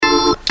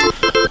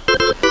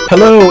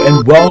Hello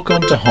and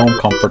welcome to Home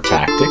Comfort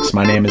Tactics.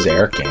 My name is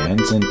Eric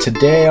Gans, and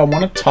today I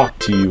want to talk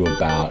to you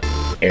about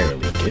air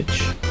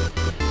leakage.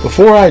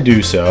 Before I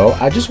do so,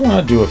 I just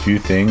want to do a few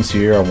things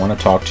here. I want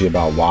to talk to you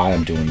about why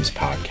I'm doing this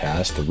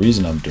podcast. The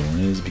reason I'm doing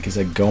it is because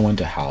I go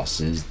into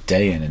houses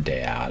day in and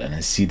day out and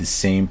I see the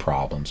same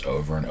problems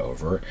over and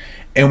over.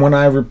 And when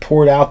I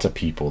report out to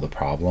people the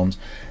problems,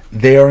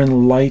 they are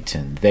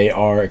enlightened. They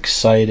are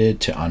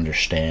excited to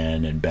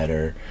understand and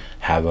better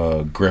have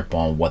a grip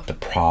on what the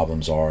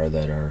problems are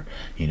that are,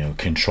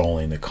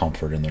 controlling the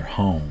comfort in their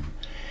home.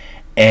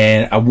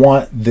 And I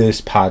want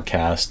this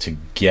podcast to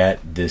get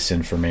this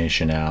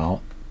information out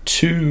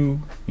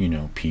to,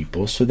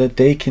 people so that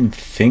they can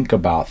think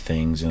about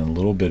things in a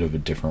little bit of a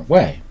different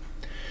way.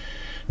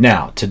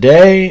 Now,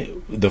 today,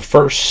 the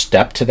first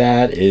step to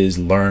that is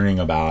learning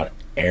about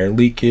air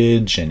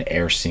leakage and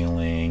air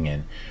sealing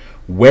and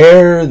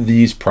where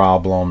these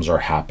problems are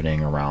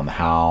happening around the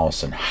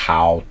house and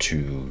how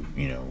to,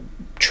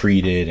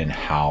 treat it and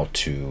how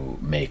to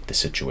make the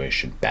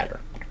situation better.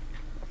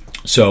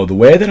 So the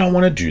way that I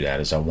want to do that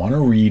is I want to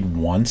read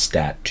one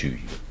stat to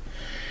you.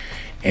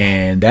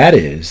 And that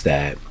is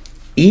that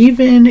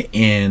even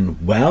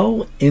in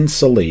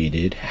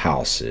well-insulated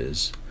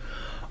houses,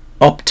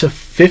 up to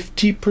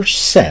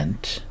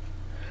 50%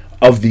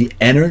 of the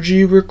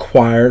energy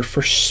required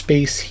for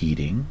space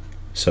heating,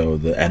 so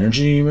the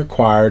energy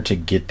required to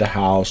get the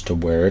house to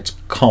where it's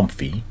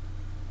comfy,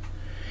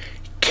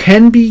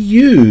 can be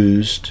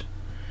used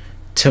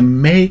to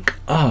make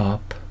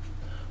up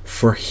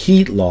for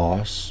heat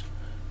loss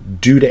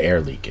due to air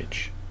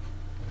leakage.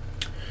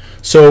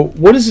 So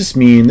what does this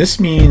mean? This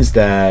means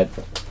that,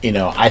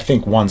 I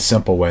think one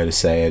simple way to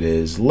say it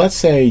is, let's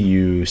say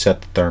you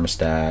set the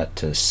thermostat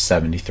to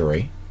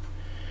 73.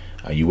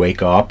 You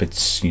wake up, it's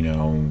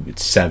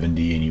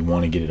 70 and you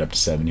want to get it up to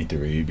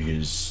 73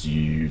 because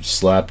you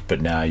slept,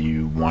 but now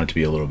you want it to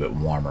be a little bit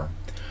warmer.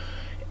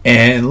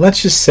 And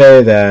let's just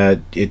say that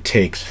it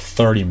takes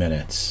 30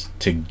 minutes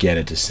to get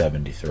it to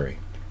 73.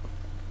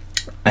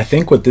 I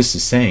think what this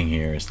is saying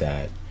here is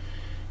that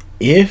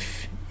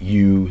if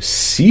you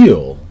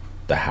seal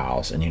the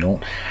house and you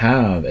don't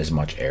have as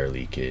much air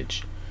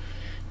leakage,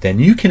 then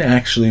you can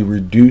actually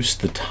reduce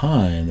the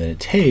time that it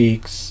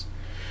takes,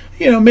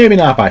 maybe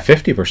not by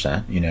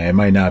 50%. It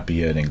might not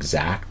be an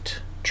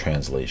exact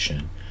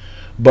translation,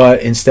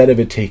 but instead of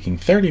it taking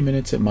 30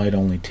 minutes, it might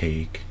only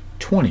take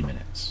 20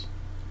 minutes.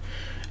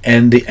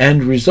 And the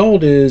end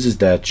result is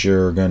that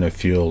you're going to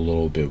feel a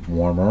little bit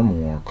warmer,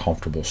 more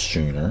comfortable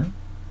sooner.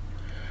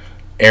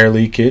 Air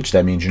leakage,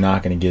 that means you're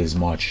not going to get as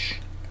much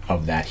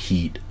of that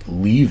heat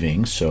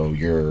leaving, so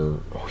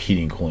your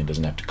heating and cooling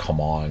doesn't have to come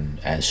on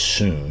as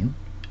soon.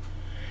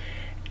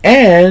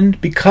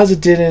 And because it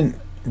didn't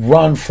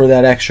run for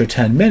that extra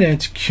 10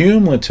 minutes,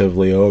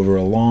 cumulatively over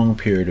a long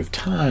period of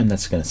time,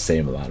 that's going to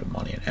save a lot of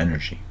money and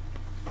energy.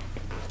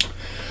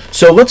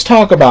 So let's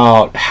talk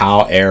about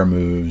how air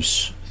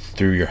moves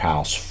through your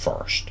house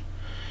first,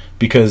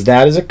 because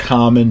that is a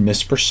common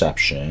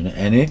misperception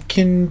and it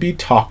can be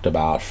talked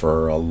about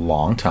for a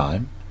long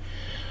time.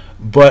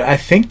 But I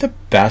think the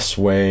best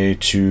way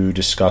to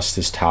discuss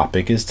this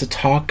topic is to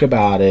talk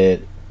about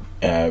it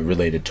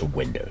related to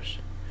windows.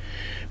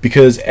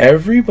 Because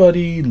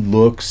everybody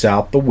looks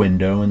out the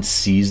window and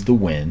sees the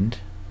wind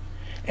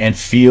and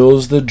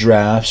feels the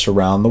drafts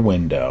around the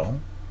window.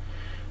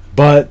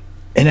 But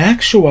in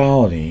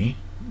actuality,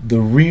 the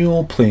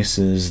real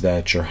places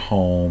that your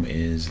home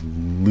is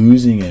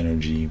losing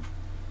energy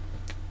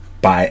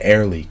by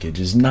air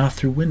leakage is not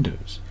through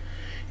windows.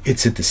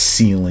 It's at the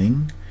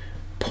ceiling,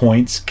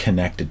 points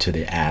connected to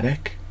the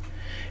attic.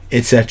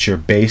 It's at your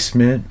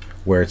basement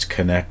where it's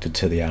connected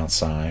to the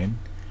outside.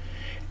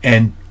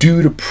 And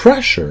due to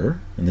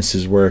pressure, and this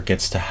is where it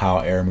gets to how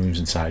air moves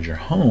inside your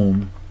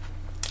home,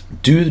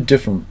 due to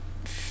different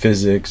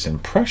physics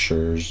and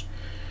pressures,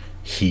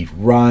 heat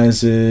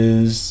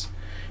rises.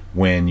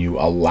 When you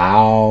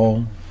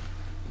allow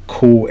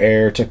cool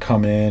air to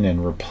come in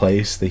and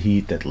replace the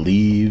heat that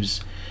leaves,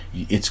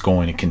 it's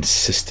going to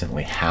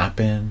consistently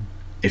happen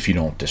if you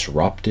don't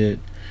disrupt it.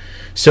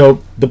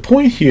 So the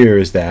point here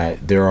is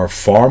that there are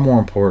far more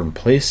important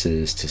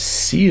places to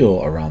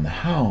seal around the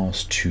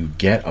house to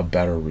get a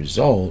better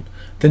result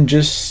than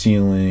just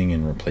sealing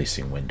and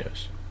replacing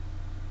windows.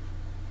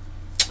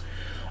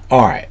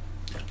 All right,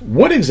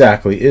 what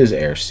exactly is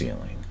air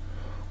sealing?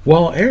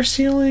 Well, air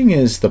sealing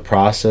is the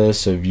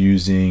process of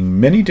using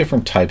many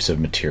different types of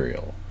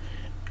material.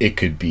 It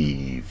could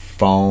be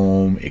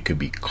foam, it could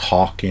be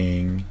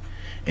caulking.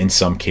 In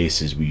some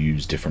cases, we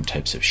use different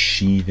types of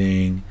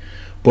sheathing.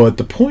 But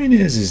the point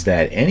is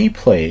that any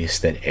place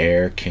that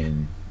air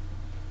can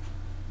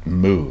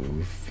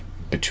move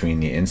between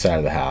the inside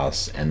of the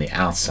house and the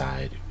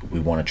outside, we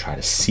want to try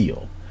to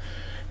seal.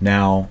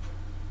 Now,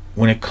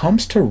 when it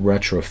comes to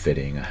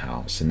retrofitting a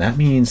house, and that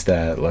means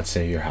that, let's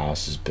say your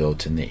house is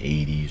built in the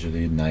 80s or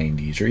the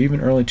 90s or even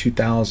early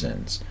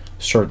 2000s,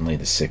 certainly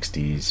the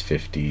 60s,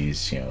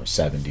 50s,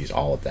 70s,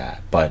 all of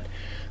that. But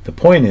The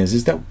point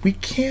is that we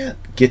can't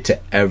get to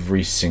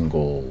every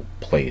single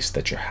place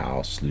that your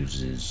house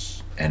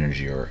loses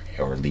energy or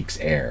leaks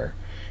air,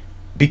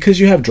 because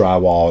you have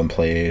drywall in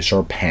place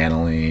or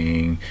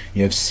paneling,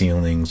 you have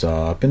ceilings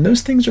up, and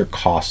those things are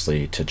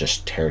costly to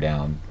just tear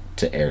down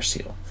to air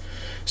seal.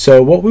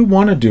 So what we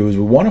want to do is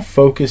we want to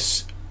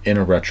focus in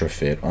a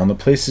retrofit on the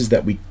places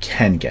that we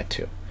can get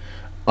to,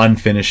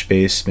 unfinished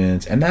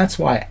basements, and that's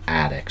why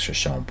attics are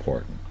so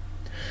important.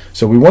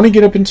 So we want to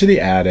get up into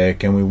the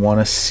attic and we want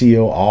to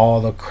seal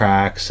all the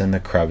cracks and the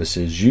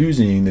crevices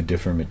using the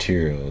different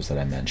materials that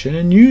I mentioned.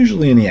 And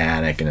usually in the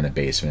attic and in the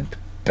basement, the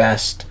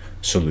best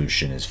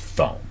solution is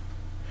foam.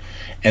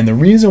 And the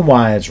reason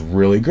why it's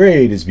really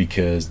great is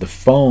because the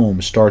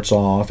foam starts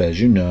off, as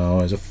you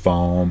know, as a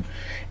foam,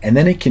 and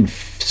then it can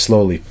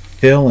slowly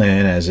fill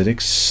in as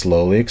it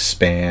slowly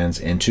expands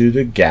into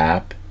the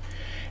gap.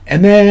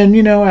 And then,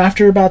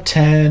 after about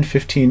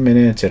 10-15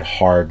 minutes, it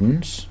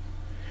hardens,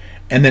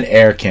 and then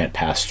air can't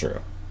pass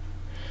through.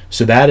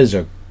 So that is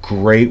a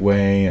great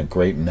way, a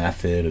great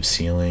method of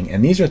sealing,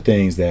 and these are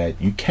things that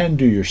you can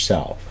do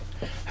yourself.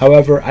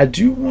 However, I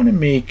do want to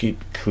make it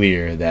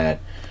clear that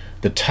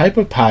the type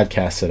of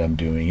podcast that I'm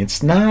doing,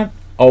 it's not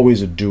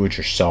always a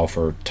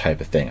do-it-yourselfer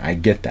type of thing. I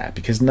get that,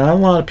 because not a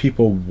lot of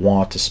people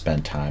want to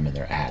spend time in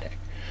their attic.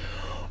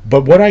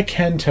 But what I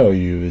can tell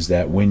you is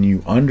that when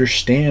you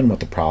understand what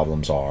the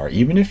problems are,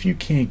 even if you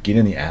can't get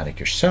in the attic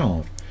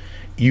yourself,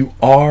 you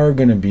are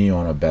going to be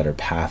on a better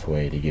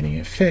pathway to getting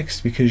it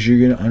fixed, because you're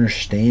going to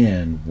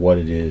understand what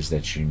it is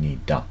that you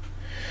need done.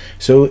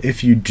 So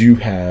if you do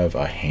have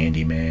a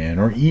handyman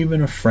or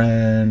even a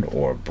friend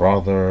or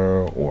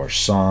brother or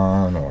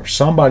son or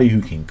somebody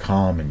who can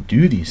come and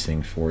do these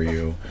things for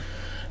you,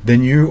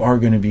 then you are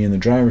going to be in the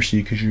driver's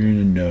seat, because you're going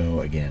to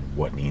know, again,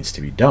 what needs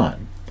to be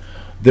done.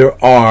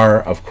 There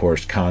are, of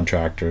course,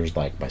 contractors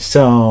like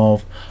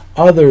myself,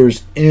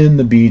 others in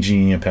the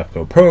BG and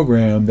Pepco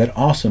program that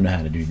also know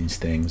how to do these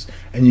things,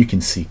 and you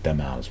can seek them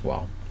out as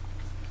well.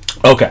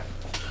 Okay,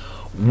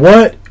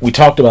 we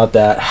talked about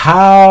that.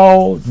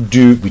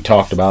 We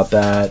talked about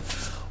that.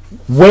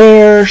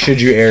 Where should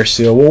you air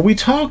seal? Well, we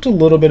talked a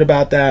little bit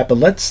about that, but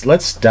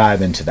let's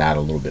dive into that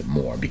a little bit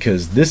more,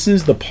 because this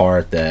is the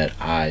part that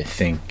I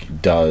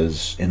think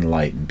does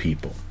enlighten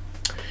people.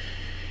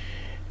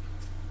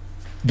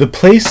 The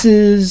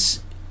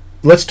places,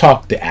 let's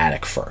talk the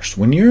attic first.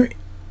 When you're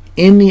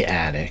in the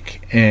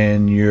attic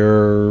and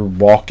you're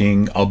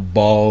walking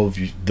above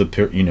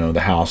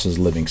the house's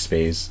living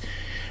space,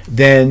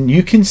 then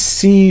you can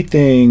see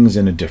things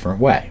in a different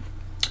way.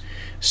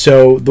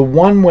 So the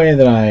one way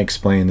that I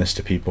explain this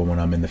to people when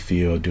I'm in the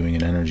field doing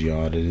an energy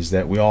audit is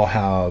that we all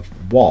have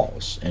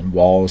walls, and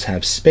walls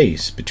have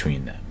space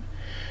between them.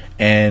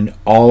 And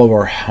all of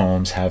our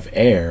homes have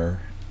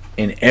air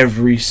in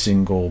every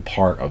single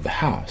part of the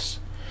house.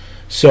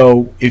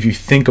 So if you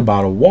think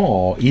about a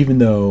wall, even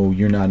though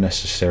you're not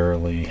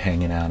necessarily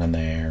hanging out in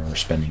there or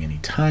spending any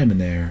time in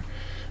there,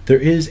 there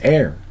is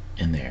air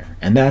in there.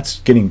 And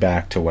that's getting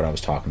back to what I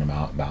was talking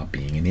about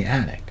being in the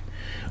attic.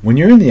 When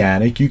you're in the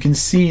attic, you can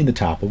see the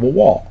top of a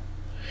wall.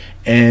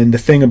 And the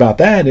thing about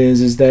that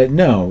is that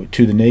no,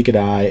 to the naked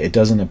eye, it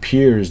doesn't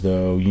appear as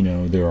though,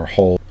 there are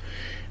holes.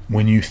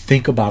 When you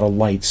think about a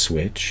light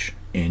switch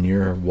in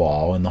your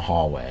wall in the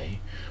hallway,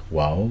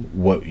 well,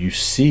 what you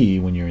see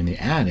when you're in the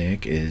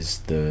attic is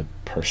the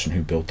person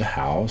who built the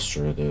house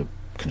or the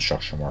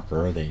construction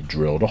worker, they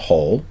drilled a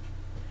hole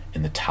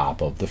in the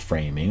top of the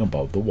framing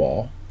above the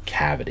wall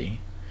cavity,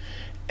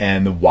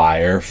 and the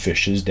wire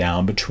fishes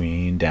down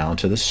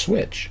to the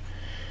switch.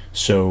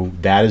 So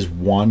that is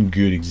one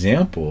good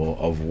example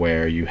of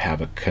where you have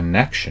a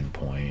connection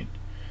point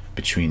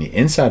between the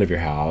inside of your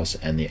house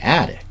and the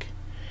attic.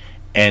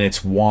 And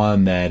it's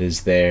one that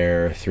is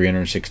there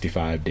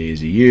 365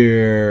 days a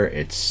year.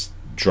 It's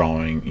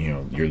drawing,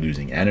 you're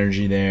losing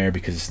energy there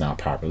because it's not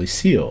properly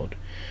sealed.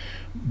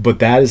 But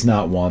that is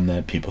not one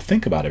that people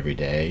think about every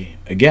day.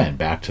 Again,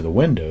 back to the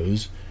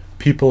windows.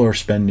 People are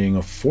spending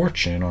a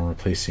fortune on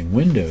replacing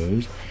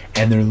windows,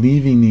 and they're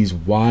leaving these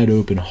wide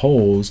open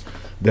holes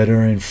that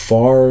are in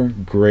far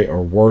great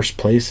or worse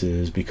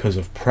places because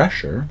of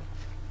pressure.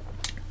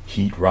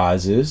 Heat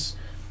rises,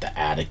 the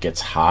attic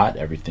gets hot,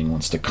 everything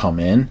wants to come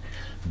in.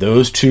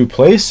 Those two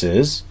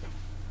places,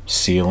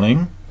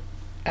 ceiling,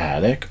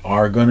 attic,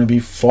 are going to be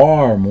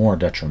far more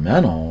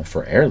detrimental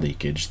for air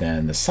leakage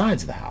than the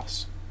sides of the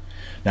house.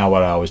 Now,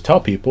 what I always tell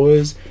people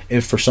is,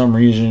 if for some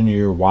reason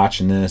you're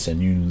watching this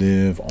and you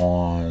live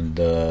on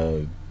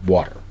the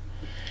water,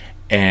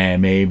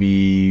 and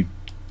maybe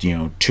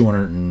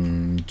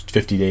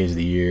 250 days of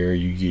the year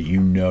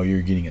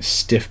you're getting a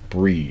stiff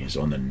breeze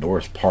on the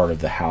north part of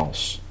the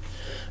house,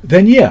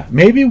 then yeah,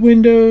 maybe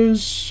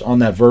windows on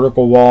that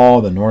vertical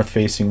wall, the north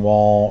facing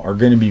wall, are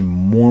going to be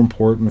more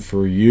important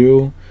for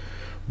you.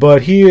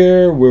 But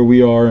here, where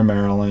we are in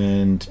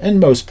Maryland, and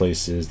most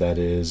places, that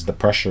is, the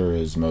pressure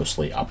is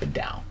mostly up and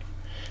down.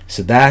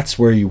 So that's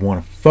where you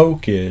want to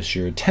focus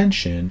your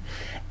attention.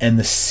 And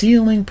the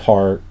ceiling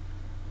part,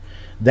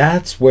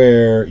 That's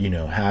where,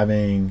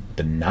 having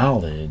the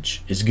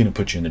knowledge is going to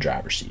put you in the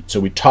driver's seat. So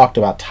we talked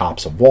about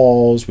tops of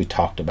walls. We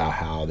talked about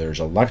how there's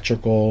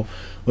electrical.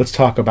 Let's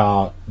talk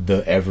about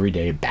the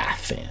everyday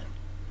bath fan.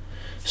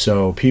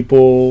 So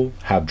people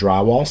have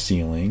drywall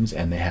ceilings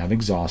and they have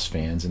exhaust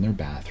fans in their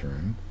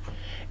bathroom.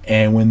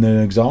 And when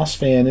the exhaust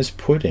fan is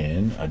put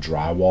in, a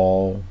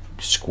drywall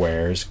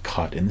square is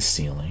cut in the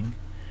ceiling.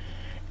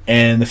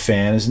 And the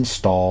fan is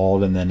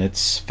installed, and then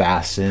it's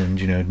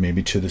fastened,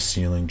 maybe to the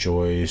ceiling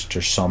joist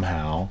or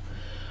somehow.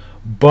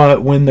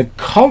 But when the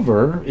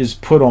cover is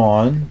put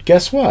on,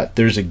 guess what?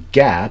 There's a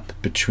gap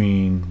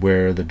between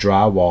where the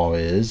drywall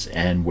is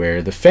and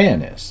where the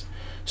fan is.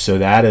 So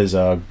that is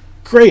a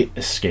great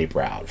escape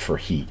route for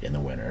heat in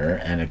the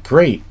winter, and a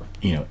great,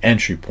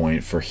 entry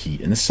point for heat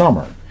in the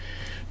summer.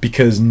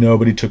 Because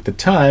nobody took the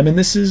time, and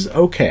this is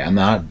okay. I'm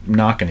not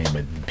knocking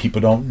anybody.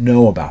 People don't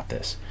know about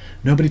this.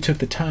 Nobody took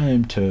the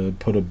time to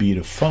put a bead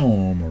of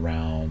foam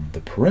around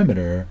the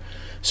perimeter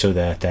so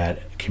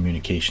that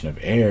communication of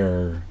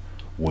air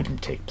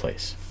wouldn't take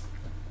place.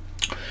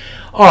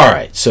 All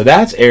right, so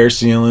that's air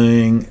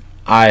sealing.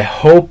 I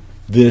hope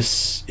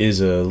this is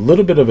a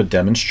little bit of a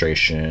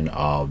demonstration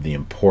of the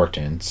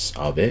importance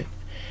of it,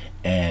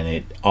 and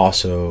it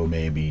also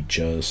maybe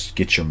just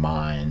gets your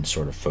mind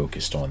sort of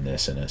focused on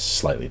this in a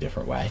slightly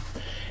different way.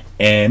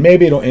 And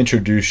maybe it'll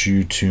introduce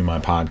you to my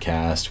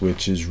podcast,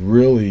 which is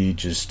really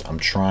just, I'm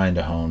trying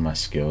to hone my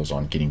skills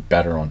on getting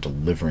better on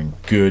delivering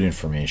good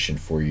information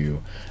for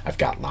you. I've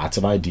got lots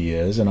of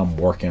ideas, and I'm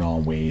working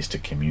on ways to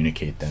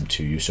communicate them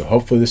to you. So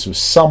hopefully this was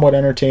somewhat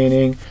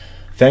entertaining.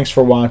 Thanks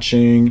for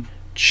watching.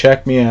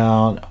 Check me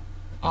out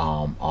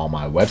on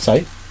my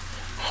website,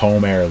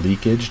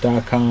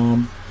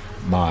 homeairleakage.com.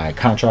 My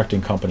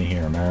contracting company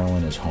here in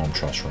Maryland is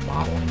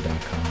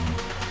hometrustremodeling.com.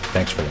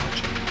 Thanks for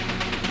watching.